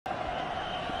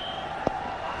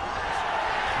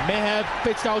May have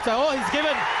pitched outside. Oh, he's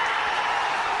given.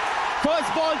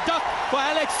 First ball duck for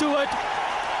Alex Stewart.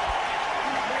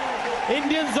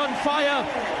 Indians on fire.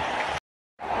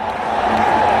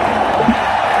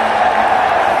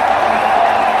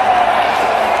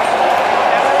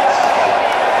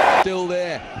 Still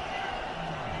there.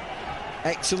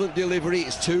 Excellent delivery.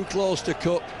 It's too close to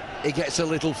cut. He gets a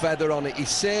little feather on it. He's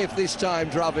safe this time,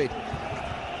 Dravid.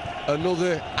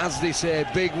 Another, as they say,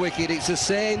 big wicket. It's a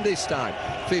saying this time.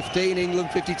 15, England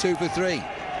 52 for 3.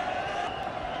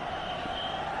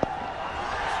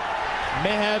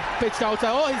 May have pitched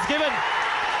outside. Oh, he's given.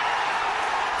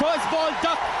 First ball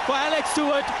duck for Alex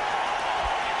Stewart.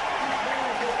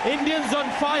 Indians on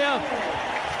fire.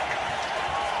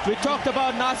 We talked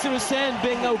about Nasir Hussain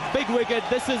being a big wicket.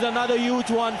 This is another huge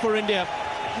one for India.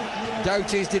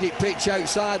 Doubt is, did it pitch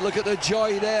outside? Look at the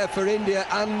joy there for India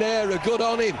and Nehra. Good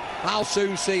on him. I'll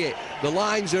soon see it. The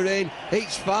lines are in.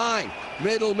 It's fine.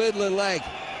 Middle and leg.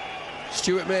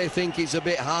 Stewart may think it's a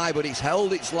bit high, but it's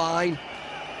held its line.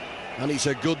 And it's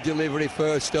a good delivery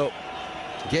first up.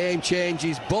 Game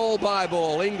changes ball by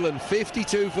ball. England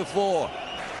 52 for 4.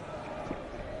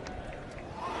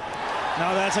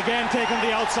 Now that's again taken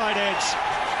the outside edge.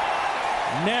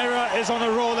 Nehra is on a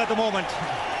roll at the moment.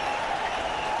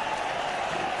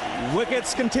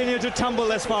 Wickets continue to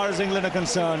tumble as far as England are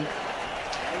concerned.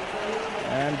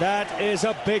 And that is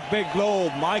a big blow.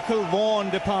 Michael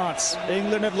Vaughan departs.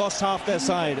 England have lost half their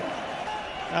side.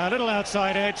 A little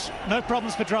outside edge. No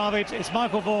problems for Dravid. It's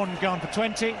Michael Vaughan gone for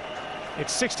 20.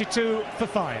 It's 62 for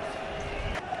 5.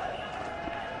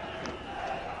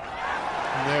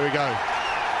 And there we go.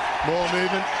 More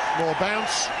movement, more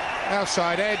bounce,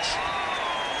 outside edge.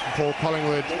 And Paul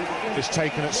Collingwood is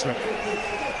taken at slip.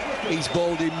 He's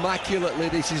bowled immaculately.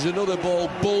 This is another ball,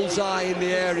 bullseye in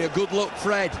the area. Good luck,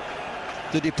 Fred.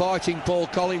 The departing Paul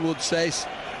Collingwood says.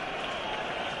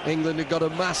 England have got a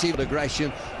massive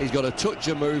aggression. He's got a touch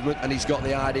of movement and he's got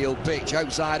the ideal pitch.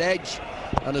 Outside edge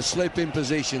and a slip in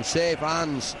position. Safe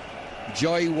hands.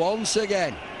 Joy once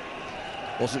again.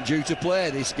 Wasn't due to play,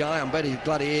 this guy. I'm very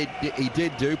glad he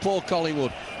did do. Paul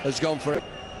Collingwood has gone for it.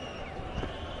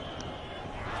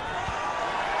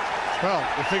 Well,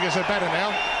 the figures are better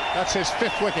now. That's his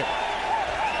 5th wicket.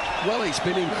 Well, it's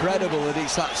been incredible, and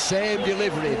it's that same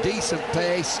delivery, decent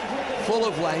pace, full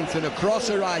of length, and across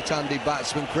a right-handed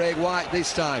batsman, Craig White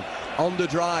this time, on the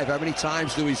drive. How many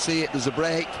times do we see it? There's a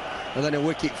break, and then a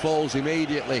wicket falls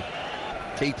immediately.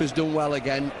 Keeper's done well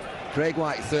again. Craig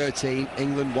White 13,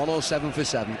 England 107 for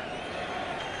 7.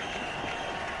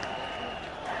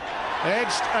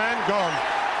 Edged and gone.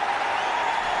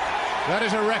 That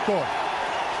is a record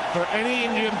for any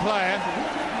Indian player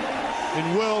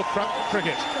in world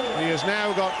cricket. He has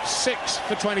now got 6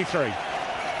 for 23.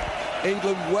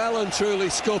 England well and truly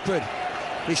scuppered.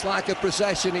 It's like a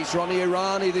procession. It's Ronnie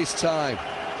Irani this time.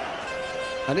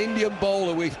 An Indian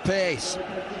bowler with pace,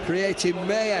 creating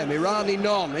mayhem. Irani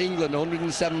none. England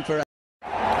 107 for 8.